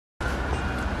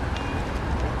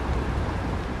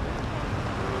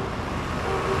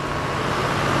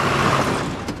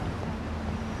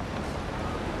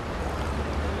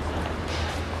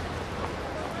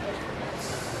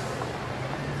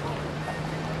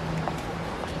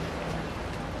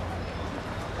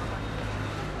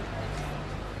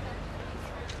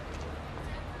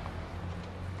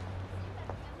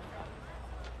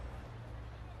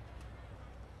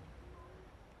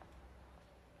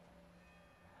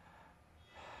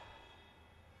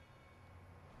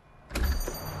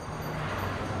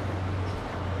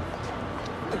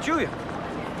Julia.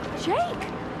 Jake!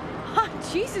 Huh,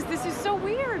 Jesus, this is so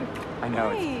weird. I know,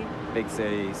 Hey. it's big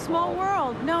city, Small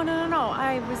world. No.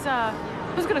 I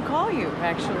was gonna call you,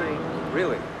 actually.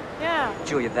 Really? Yeah.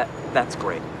 Julia, that's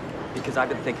great. Because I've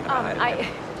been thinking about it.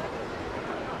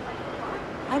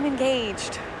 I'm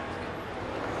engaged.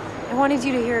 I wanted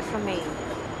you to hear it from me.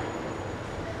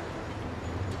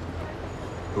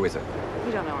 Who is it?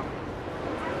 You don't know him.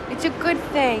 It's a good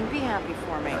thing. Be happy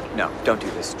for me. No, don't do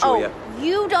this, Julia. Oh,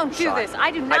 you don't do Sorry. this.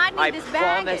 I do not need this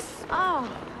baggage. Promise.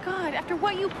 Oh, God. After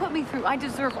what you put me through, I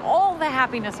deserve all the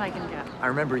happiness I can get. I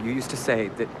remember you used to say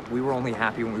that we were only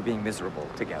happy when we were being miserable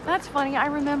together. That's funny. I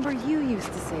remember you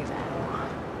used to say that.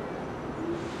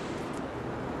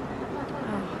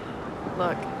 Oh,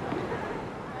 look.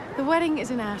 The wedding is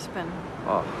in Aspen.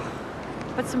 Oh.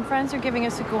 But some friends are giving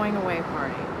us a going-away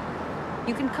party.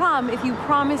 You can come if you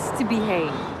promise to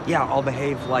behave. Yeah, I'll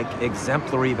behave like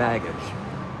exemplary baggage.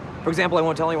 For example, I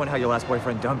won't tell anyone how your last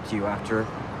boyfriend dumped you after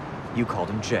you called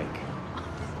him Jake.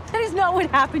 That is not what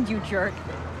happened, you jerk.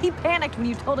 He panicked when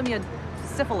you told him you had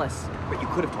syphilis. But you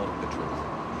could have told him the truth.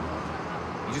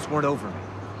 You just weren't over me.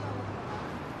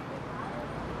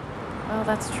 Well,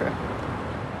 that's true.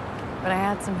 But I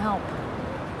had some help.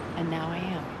 And now I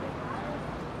am.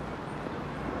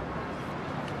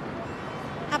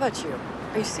 How about you?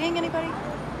 Are you seeing anybody?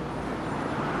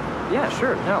 Yeah,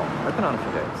 sure. No, I've been on a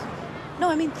few days. No,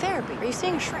 I mean therapy. Are you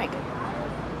seeing a shrink?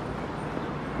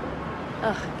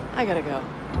 Ugh, I gotta go.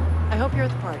 I hope you're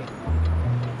at the party.